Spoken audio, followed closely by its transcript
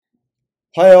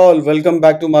Hi all, welcome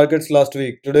back to Markets Last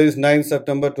Week. Today is 9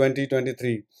 September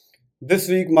 2023. This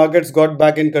week, markets got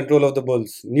back in control of the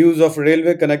bulls. News of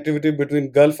railway connectivity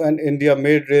between Gulf and India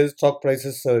made rail stock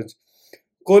prices surge.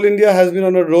 Coal India has been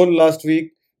on a roll last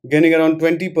week, gaining around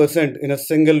 20% in a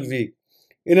single week.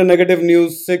 In a negative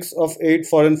news, 6 of 8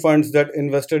 foreign funds that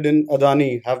invested in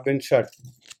Adani have been shut.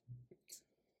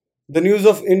 The news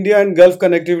of India and Gulf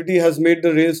connectivity has made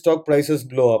the rail stock prices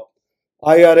blow up.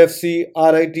 IRFC,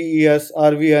 RITES,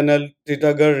 RVNL,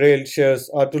 Titagarh Rail shares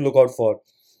are to look out for.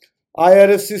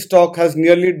 IRFC stock has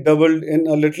nearly doubled in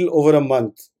a little over a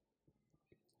month.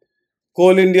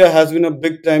 Coal India has been a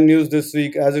big time news this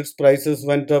week as its prices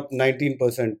went up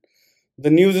 19%. The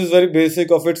news is very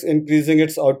basic of its increasing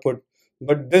its output,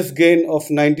 but this gain of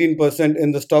 19%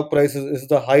 in the stock prices is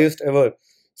the highest ever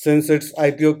since its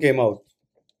IPO came out.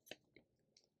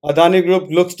 Adani Group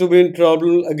looks to be in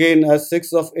trouble again as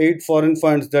 6 of 8 foreign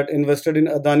funds that invested in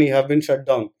Adani have been shut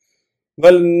down.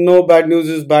 Well, no bad news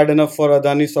is bad enough for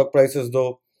Adani stock prices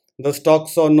though. The stock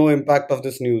saw no impact of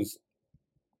this news.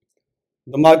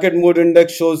 The market mood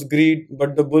index shows greed,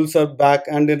 but the bulls are back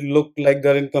and it looked like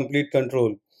they're in complete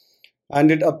control.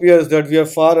 And it appears that we are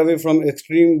far away from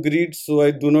extreme greed, so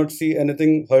I do not see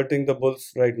anything hurting the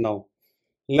bulls right now.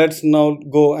 Let's now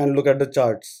go and look at the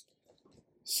charts.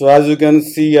 So as you can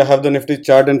see, I have the Nifty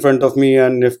chart in front of me,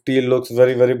 and Nifty looks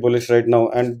very bullish right now.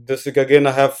 And this week again,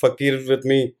 I have Fakir with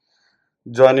me,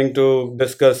 joining to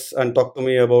discuss and talk to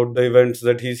me about the events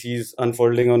that he sees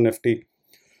unfolding on Nifty.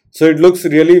 So it looks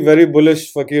really very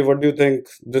bullish, Fakir. What do you think?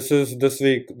 This is this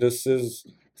week. This is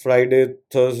Friday,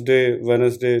 Thursday,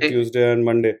 Wednesday, It- Tuesday, and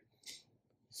Monday.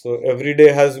 So every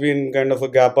day has been kind of a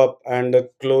gap up and a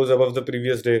close above the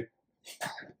previous day.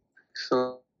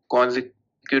 So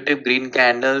consecutive green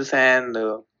candles, and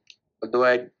although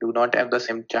I do not have the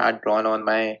same chart drawn on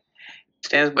my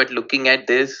stance, but looking at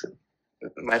this,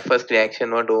 my first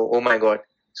reaction was, oh my god,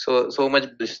 so much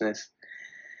business.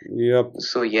 Yep.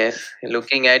 So yes,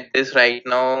 looking at this right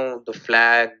now, the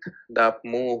flag, the up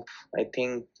move, I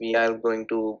think we are going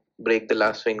to break the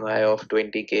last swing high of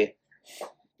 20k. So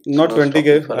Not no stopping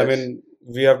 20K. for I us. mean,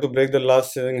 we have to break the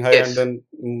last selling high and Yes. then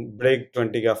break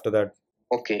 20K after that.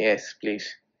 Okay. Yes. Please.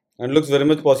 And looks very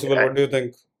much possible. I, What do you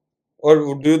think?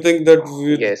 Or do you think that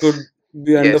we yes. could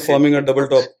be end up Yes. It, forming a it double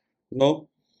looks. top? No?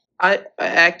 I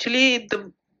actually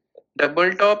the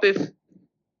double top, if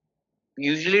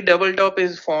usually double top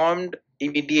is formed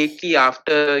immediately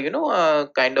after a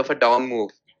kind of a down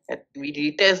move, and we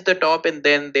retest the top and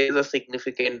then there's a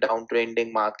significant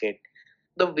downtrending market.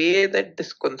 The way that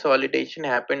this consolidation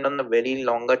happened on a very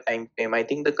longer time frame, I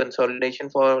think the consolidation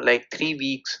for like 3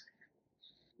 weeks,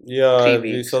 three Yeah,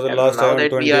 we saw weeks the and last high now on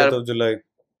that we 20th are. of July.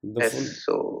 The Yes, full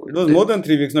so it was more than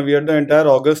 3 weeks now. We had the entire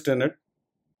August in it.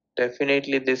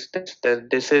 definitely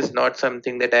this is not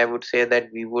something that I would say that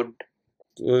we would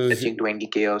Uh, touching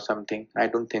 20k or something. I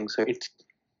don't think so. It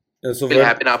so will what?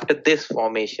 happen after this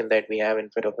formation that we have in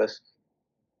front of us.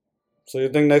 So you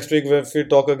think next week if we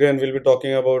talk again, we'll be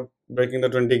talking about breaking the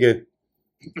 20K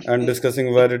and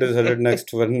discussing where it is headed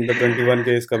next when the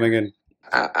 21K is coming in.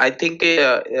 I think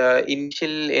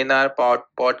initial in our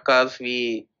podcast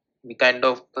we kind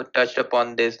of touched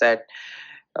upon this that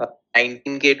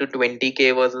 19k to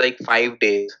 20k was like 5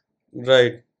 days.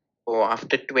 Right, So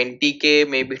after 20k,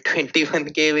 maybe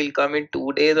 21k will come in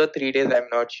 2 days or 3 days. I'm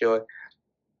not sure.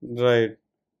 right.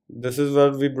 This is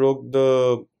where we broke the.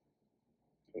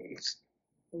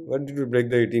 Where did we break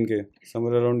the 18K?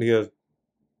 Somewhere around here.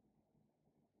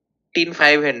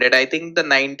 18500. I think the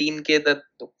 19k, the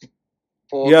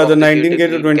four Yeah, the consecutive 19K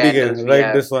to green 20K. candles we Right,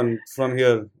 have. this one from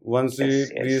here. Once we Yes,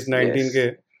 reached yes, yes,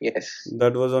 19K, yes.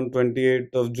 that was on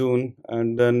 28th of June,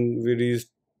 and then we reached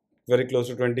very close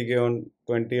to 20K on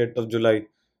 28th of July.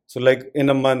 So, like in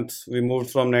a month, we moved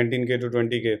from 19K to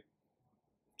 20K.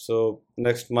 So,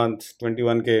 next month,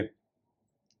 21K,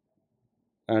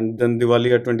 and then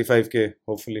Diwali at 25K,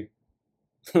 hopefully.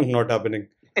 Not happening.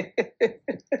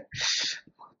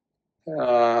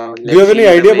 Do you Let's have any see the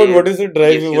idea about way what is it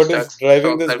driving? PSU What is stocks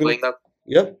driving stocks this are group? going up.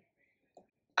 Yep.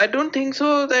 I don't think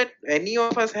so that any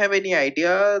of us have any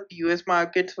idea. The US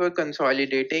markets were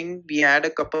consolidating. We had a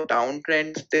couple of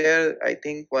downtrends there. I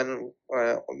think one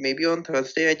maybe on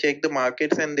Thursday I checked the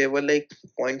markets and they were like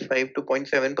 0.5 to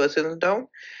 0.7% down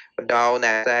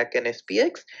Nasdaq and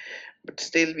SPX. But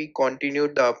still we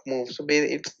continued the up move. So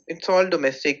it's all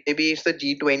domestic. Maybe it's the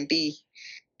G20,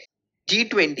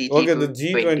 G20, Okay, the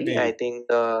G20. I G20. think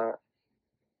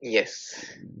yes.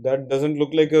 That doesn't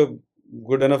look like a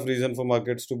good enough reason for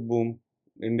markets to boom.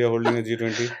 India holding a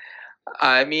G20.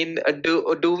 I mean,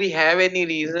 do we have any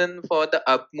reason for the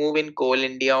up move in Coal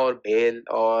India or BHEL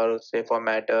or say for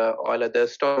matter all other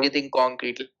stocks? Anything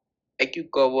concrete? Like you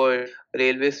covered,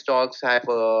 railway stocks have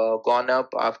gone up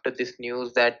after this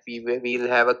news that we'll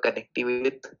have a connectivity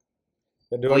with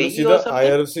Do you want to see UAE or the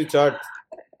something. IRFC chart?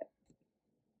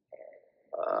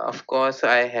 Of course,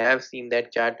 I have seen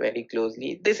that chart very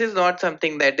closely. This is not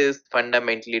something that is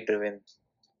fundamentally driven.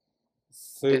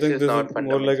 So you This think is this is not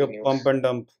more like fundamental a news. pump and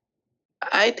dump?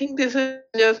 I think this is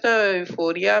just a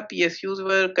euphoria. PSUs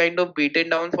were kind of beaten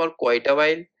down for quite a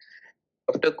while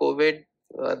after COVID.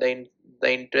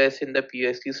 The interest in the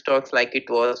PSU stocks, like it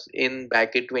was in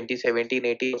back in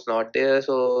 2017-18, was not there.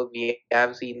 So we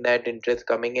have seen that interest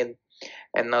coming in,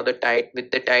 and now the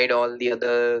tide, all the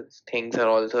other things are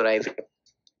also rising.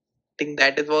 I think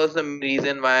that is was the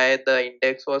reason why the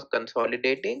index was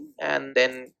consolidating, and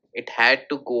then it had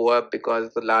to go up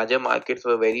because the larger markets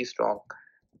were very strong.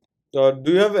 Do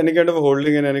you have any kind of a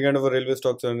holding in any kind of a railway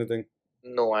stocks or anything?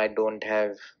 No, I don't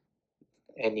have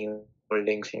any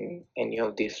holdings in any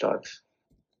of these stocks.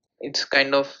 It's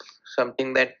kind of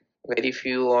something that very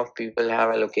few of people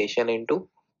have allocation into.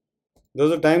 There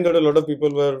was a time that a lot of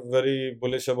people were very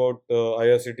bullish about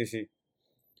IRCTC.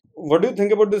 What do you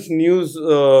think about this news?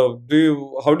 How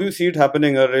do you see it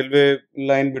happening? A railway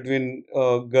line between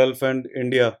Gulf and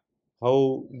India.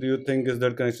 How do you think is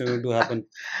that connection going to happen?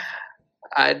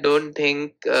 I don't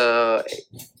think there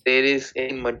is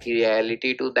any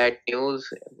materiality to that news.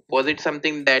 Was it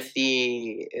something that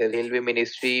the railway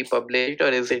ministry published, or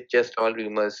is it just all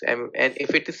rumors? And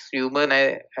if it is rumor,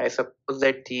 I suppose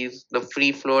that the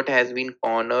free float has been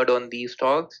cornered on these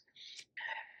stocks,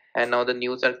 and now the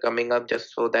news are coming up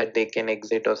just so that they can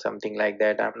exit or something like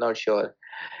that. I'm not sure,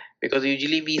 because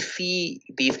usually we see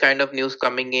these kind of news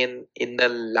coming in the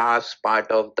last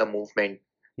part of the movement.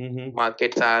 Mm-hmm.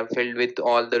 Markets are filled with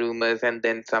all the rumors, and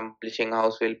then some publishing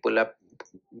house will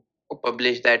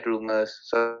publish that rumors,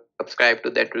 subscribe to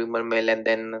that rumor mill, and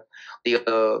then the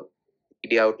other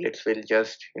media outlets will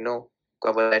just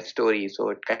cover that story, so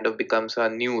it kind of becomes a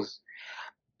news,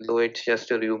 though it's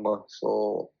just a rumor.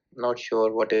 So not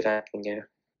sure what is happening here.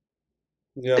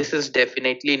 Yeah. This is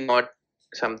definitely not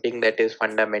something that is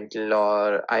fundamental,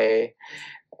 or uh,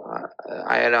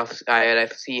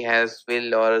 IRFC has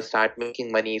will or start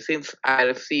making money, since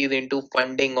IRFC is into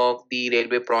funding of the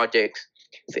railway projects.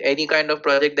 So any kind of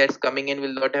project that's coming in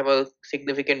will not have a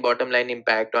significant bottom line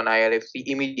impact on IRFC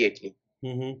immediately,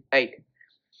 Mm-hmm. right?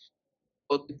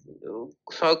 So,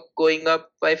 stock going up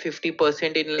by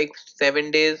 50% in like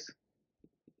 7 days,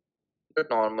 not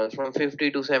normal, from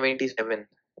 50 to 77.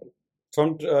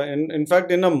 From in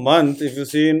fact, in a month, if you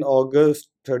see in August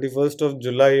 31st of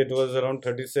July, it was around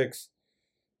 36.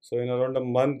 So in around a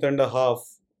month and a half,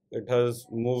 it has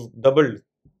moved doubled,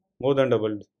 more than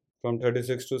doubled, from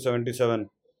 36 to 77.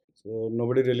 So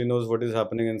nobody really knows what is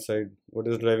happening inside, what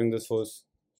is driving this force.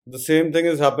 The same thing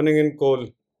is happening in coal.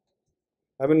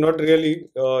 I mean, not really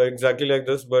exactly like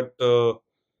this, but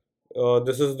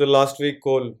this is the last week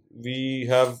coal. We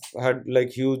have had like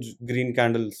huge green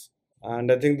candles,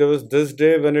 and I think there was this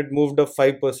day when it moved up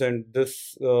 5%.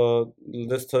 This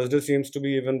Thursday seems to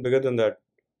be even bigger than that,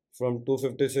 from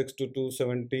 256 to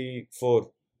 274,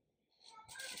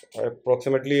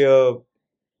 approximately a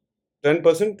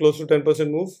 10%, close to 10%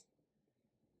 move,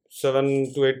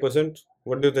 7 to 8%.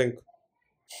 What do you think?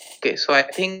 Okay, so I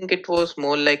think it was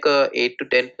more like a 8 to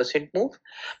 10% move.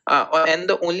 And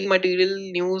the only material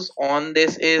news on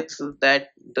this is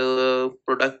that the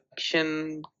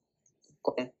production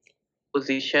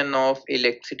composition of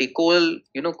electricity, coal,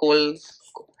 coal.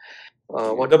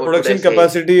 The What would I production say?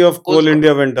 capacity of Coal. Coal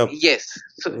India went up, Yes.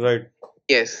 So right?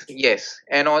 yes,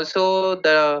 and also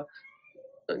there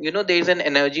is an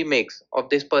energy mix of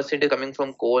this percent is coming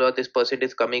from coal, or this percent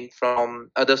is coming from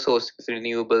other sources,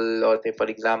 renewable, or say for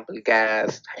example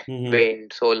gas, Mm-hmm.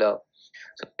 wind, solar.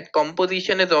 So that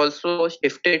composition is also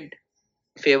shifted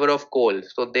in favor of coal.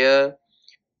 So they're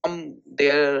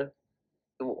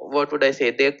what would I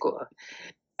say,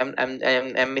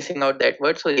 I'm missing out that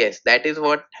word. So yes, that is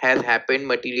what has happened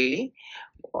materially.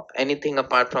 Anything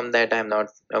apart from that, I'm not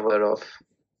aware of.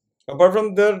 Apart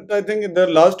from that, I think in their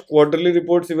last quarterly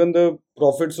reports, even the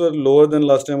profits were lower than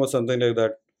last time or something like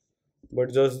that.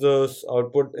 But just the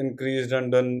output increased,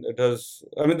 and then it has.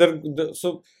 I mean,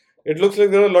 so it looks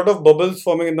like there are a lot of bubbles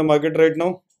forming in the market right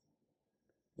now.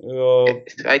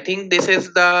 Yes, I think this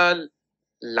is the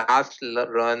last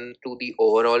run to the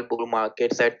overall bull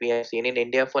markets that we have seen in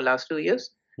India for last 2 years.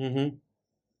 Mm-hmm.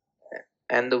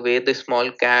 And the way the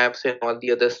small caps and all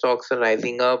the other stocks are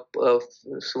rising up,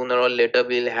 sooner or later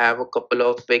we'll have a couple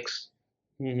of weeks.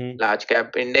 Mm-hmm. large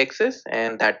cap indexes,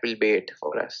 and that will be it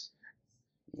for us.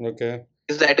 Okay.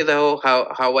 That is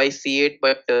how I see it,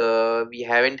 but we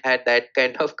haven't had that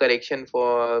kind of correction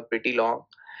for pretty long.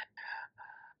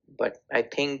 But I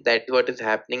think that's what is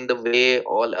happening. The way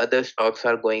all other stocks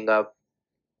are going up,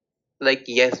 like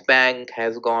Yes Bank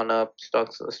has gone up,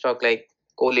 stock like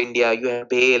Coal India, you have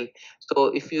BHAL.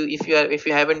 So if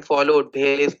you haven't followed,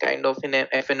 BHAL is kind of in an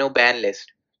FNO ban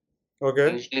list.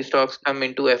 Okay. Usually stocks come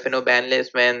into FNO ban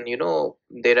list when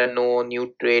there are no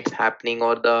new trades happening,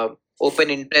 or the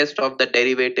open interest of the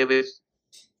derivative is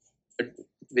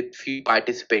with few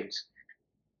participants.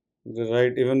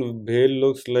 Right. Even BHAL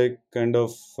looks like kind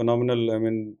of phenomenal. I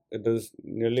mean, it has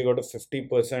nearly got a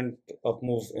 50% up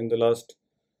move in the last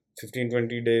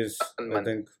 15-20 days, 1 I month.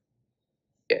 think.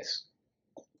 Yes.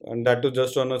 And that too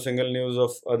just on a single news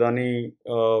of Adani,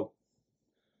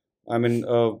 I mean,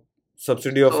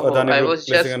 subsidy of So Adani I Group was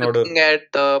placing just an order. looking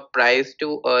at the price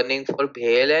to earning for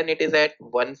BHAL, and it is at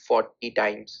 140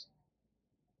 times.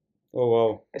 Oh,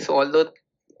 wow. So although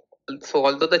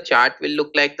the chart will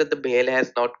look like that the BHAL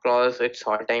has not crossed its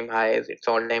all-time highs, its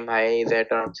all-time high is at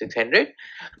around 600,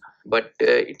 but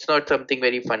it's not something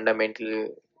very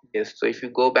fundamental. Yes. So if you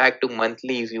go back to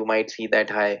monthlies, you might see that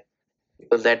high,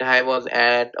 because that high was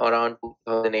at around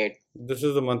 2008. This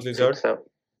is the monthly So chart. it's a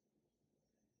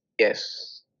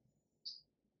yes,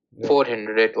 Yeah.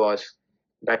 400 it was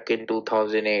back in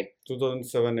 2008.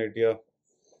 2007, 8, yeah.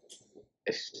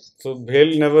 Yes. So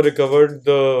BHAL never recovered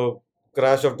the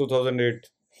crash of 2008.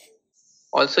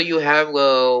 Also, you have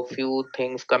a few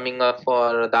things coming up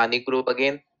for Adani Group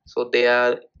again. So they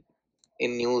are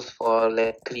in news for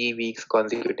like 3 weeks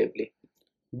consecutively.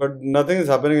 But nothing is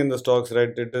happening in the stocks,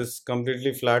 right? It is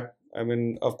completely flat. I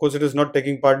mean, of course, it is not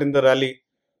taking part in the rally,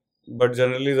 but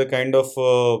generally the kind of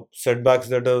setbacks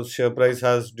that a share price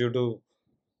has due to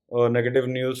negative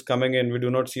news coming in, we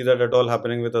do not see that at all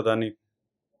happening with Adani.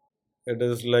 It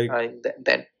is like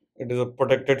That it is a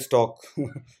protected stock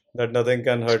that nothing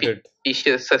can hurt it.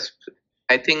 suspicious.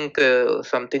 I think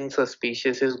something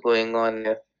suspicious is going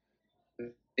on.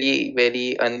 Very,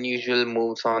 very unusual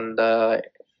moves on the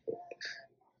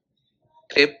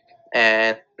trip,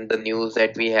 and the news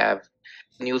that we have.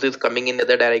 News is coming in the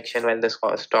other direction when the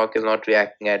stock is not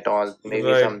reacting at all. Maybe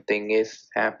Right, something is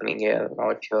happening here.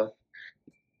 Not sure.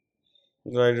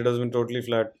 right. It has been totally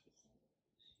flat.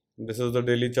 This is the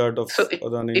daily chart of So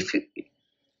Adani. if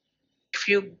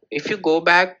you if you go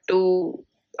back to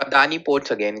Adani Ports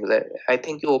again, I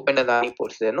think you opened Adani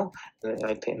Ports there, no?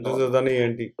 I think This is no. Adani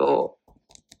NT. So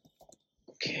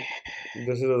okay,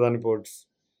 This is Adani Ports,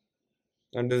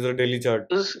 and this is the daily chart.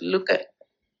 just look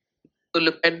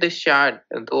at this chart.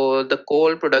 Though the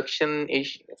coal production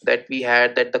is that we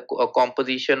had, that the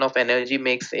composition of energy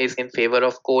mix is in favor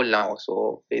of coal now.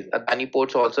 So Adani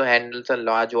Ports also handles a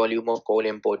large volume of coal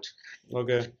imports.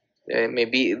 Okay,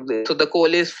 Maybe so the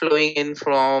coal is flowing in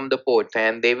from the port,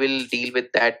 and they will deal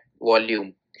with that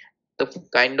volume. The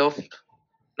kind of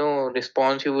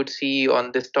response you would see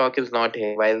on this stock is not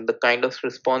here, while the kind of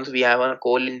response we have on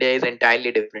Coal India is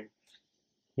entirely different.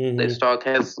 The mm-hmm. stock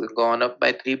has gone up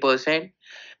by 3%,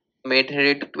 from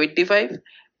 800 to 25,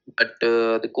 but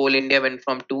the Coal India went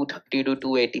from 230 to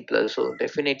 280 plus. So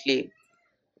definitely,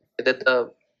 whether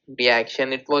the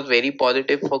reaction, it was very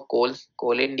positive for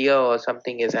Coal India, or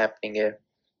something is happening here.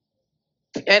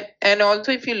 And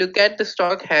also, if you look at, the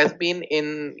stock has been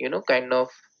in kind of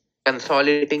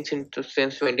consolidating since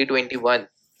 2021.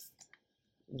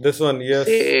 This one, yes.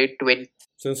 Say 20.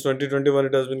 Since 2021,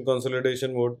 it has been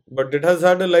consolidation mode, but it has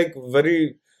had a like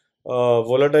very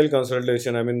volatile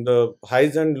consolidation. I mean, the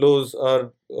highs and lows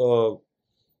are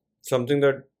something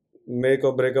that make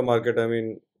or break a market. I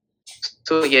mean,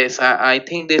 So yes, I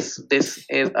think this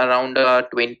is around a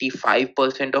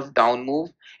 25% of down move,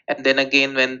 and then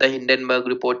again when the Hindenburg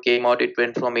report came out, it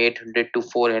went from 800 to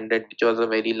 400, which was a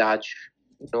very large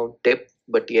dip.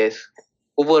 But yes,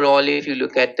 overall, if you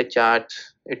look at the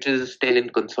charts, it is still in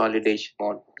consolidation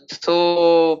mode.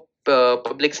 So all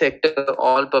public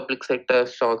sector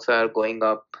stocks are going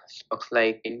up. Stocks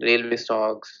like in railway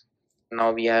stocks.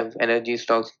 Now we have energy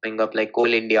stocks going up like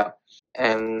Coal India,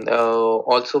 and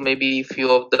also maybe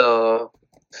few of the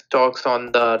stocks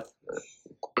on the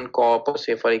Concorp, or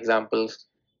say for example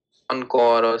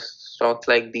Encore, or stocks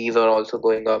like these are also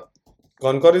going up.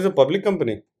 Concor is a public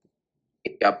company.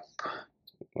 Yep,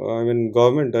 I mean,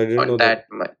 government. I didn't know not that.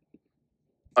 that much,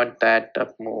 not that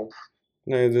up move.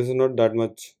 No, this is not that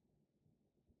much.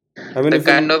 I mean, The if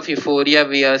kind in of euphoria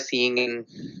we are seeing in,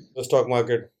 the stock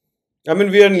market, I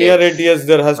mean, we are near it. yes, Yes,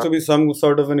 there has uh, to be some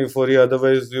sort of an euphoria.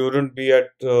 Otherwise, we wouldn't be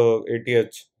at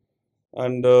ATH.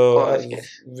 And Of course, as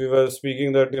yes. we were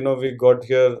speaking that we got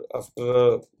here after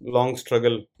a long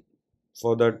struggle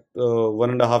for that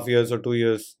 1.5 years or 2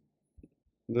 years.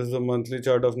 This is the monthly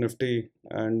chart of Nifty,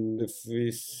 and if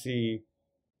we see,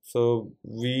 so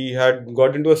we had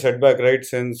got into a setback right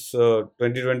since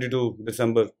 2022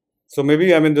 December. So maybe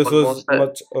this was Almost a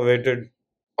much awaited.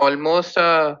 almost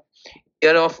a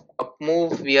year of up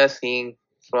move we are seeing.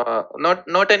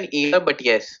 Not an year, but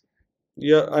yes.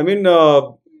 Yeah,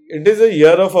 it is a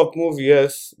year of up move,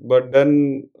 yes, but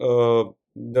then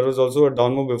there was also a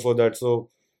down move before that. So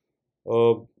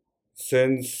uh,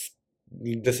 since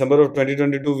December of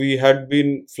 2022, we had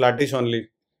been flattish only,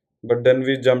 but then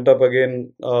we jumped up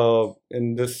again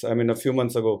in this, a few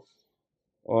months ago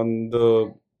on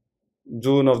the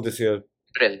June of this year.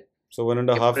 April, So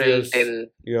 1.5 April years, till.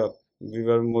 yeah, we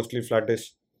were mostly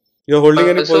flattish. You're holding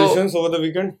any So positions over the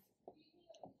weekend?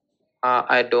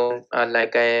 I don't,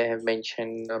 like I have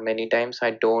mentioned many times.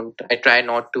 I don't. I try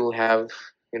not to have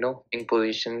in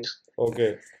positions.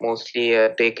 Okay. Mostly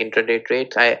take intraday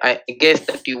trades. I guess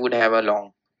that you would have a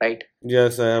long, right?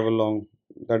 Yes, I have a long.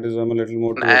 That is, I'm a little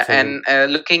more towards selling.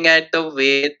 And looking at the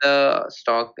way the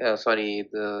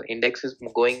the index is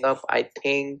going up, I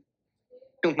think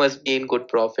you must be in good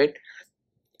profit.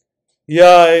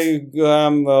 Yeah, I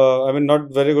am.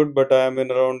 Not very good, but I am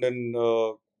in around in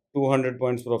 200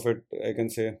 points profit, I can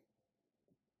say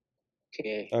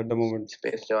Okay, at the moment. it's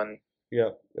based on Yeah,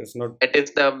 it's not that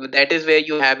is where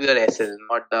you have your SL,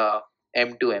 not the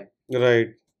M2M. right.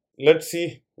 Let's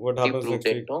see what You happens proved next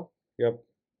it, week. no? Yep.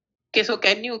 Okay, so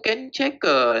can you check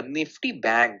Nifty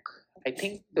Bank? I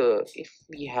think if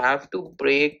we have to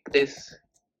break this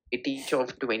each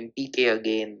of 20K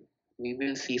again, we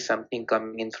will see something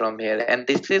coming in from here. And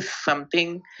this is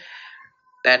something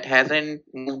that hasn't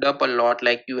moved up a lot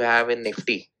like you have in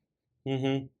Nifty,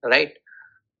 Mm-hmm. right?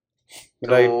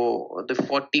 Right. So the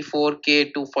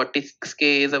 44K to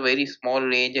 46K is a very small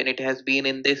range, and it has been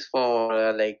in this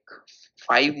for like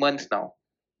 5 months now.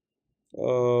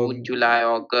 Uh, June, July,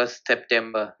 August,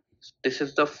 September. This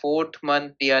is the fourth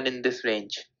month we are in this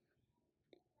range.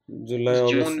 July, Since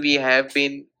August. June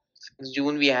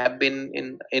we have been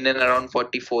in and around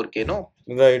 44K, no?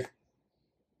 Right.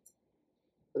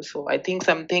 So I think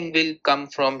something will come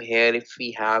from here if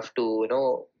we have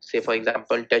to, say for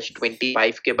example, touch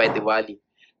 25K by Diwali.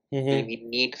 Mm-hmm. We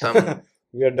need some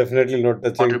We are definitely not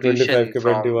touching contribution 25K by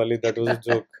from. Diwali. That was a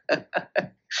joke.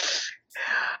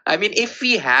 I mean, if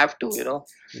we have to,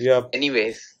 Yep.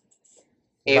 anyways,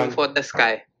 aim Bank. for the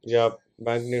sky. Yep.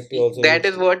 Bank Nifty also That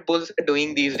looks is what bulls are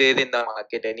doing these days in the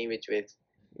market, any which ways.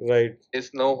 right.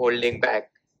 There's no holding back.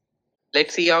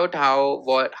 Let's see out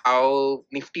how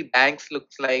Nifty Banks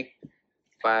looks like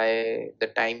by the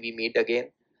time we meet again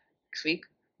next week.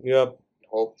 Yep.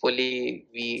 Hopefully,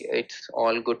 it's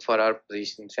all good for our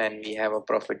positions and we have a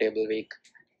profitable week.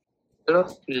 So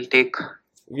we'll take.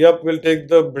 Yep. We'll take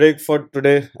the break for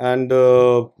today and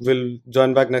we'll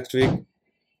join back next week.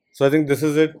 So I think this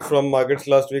is it from markets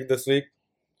last week, this week.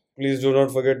 Please do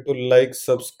not forget to like,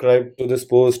 subscribe to this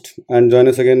post, and join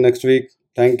us again next week.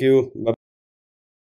 Thank you. Bye.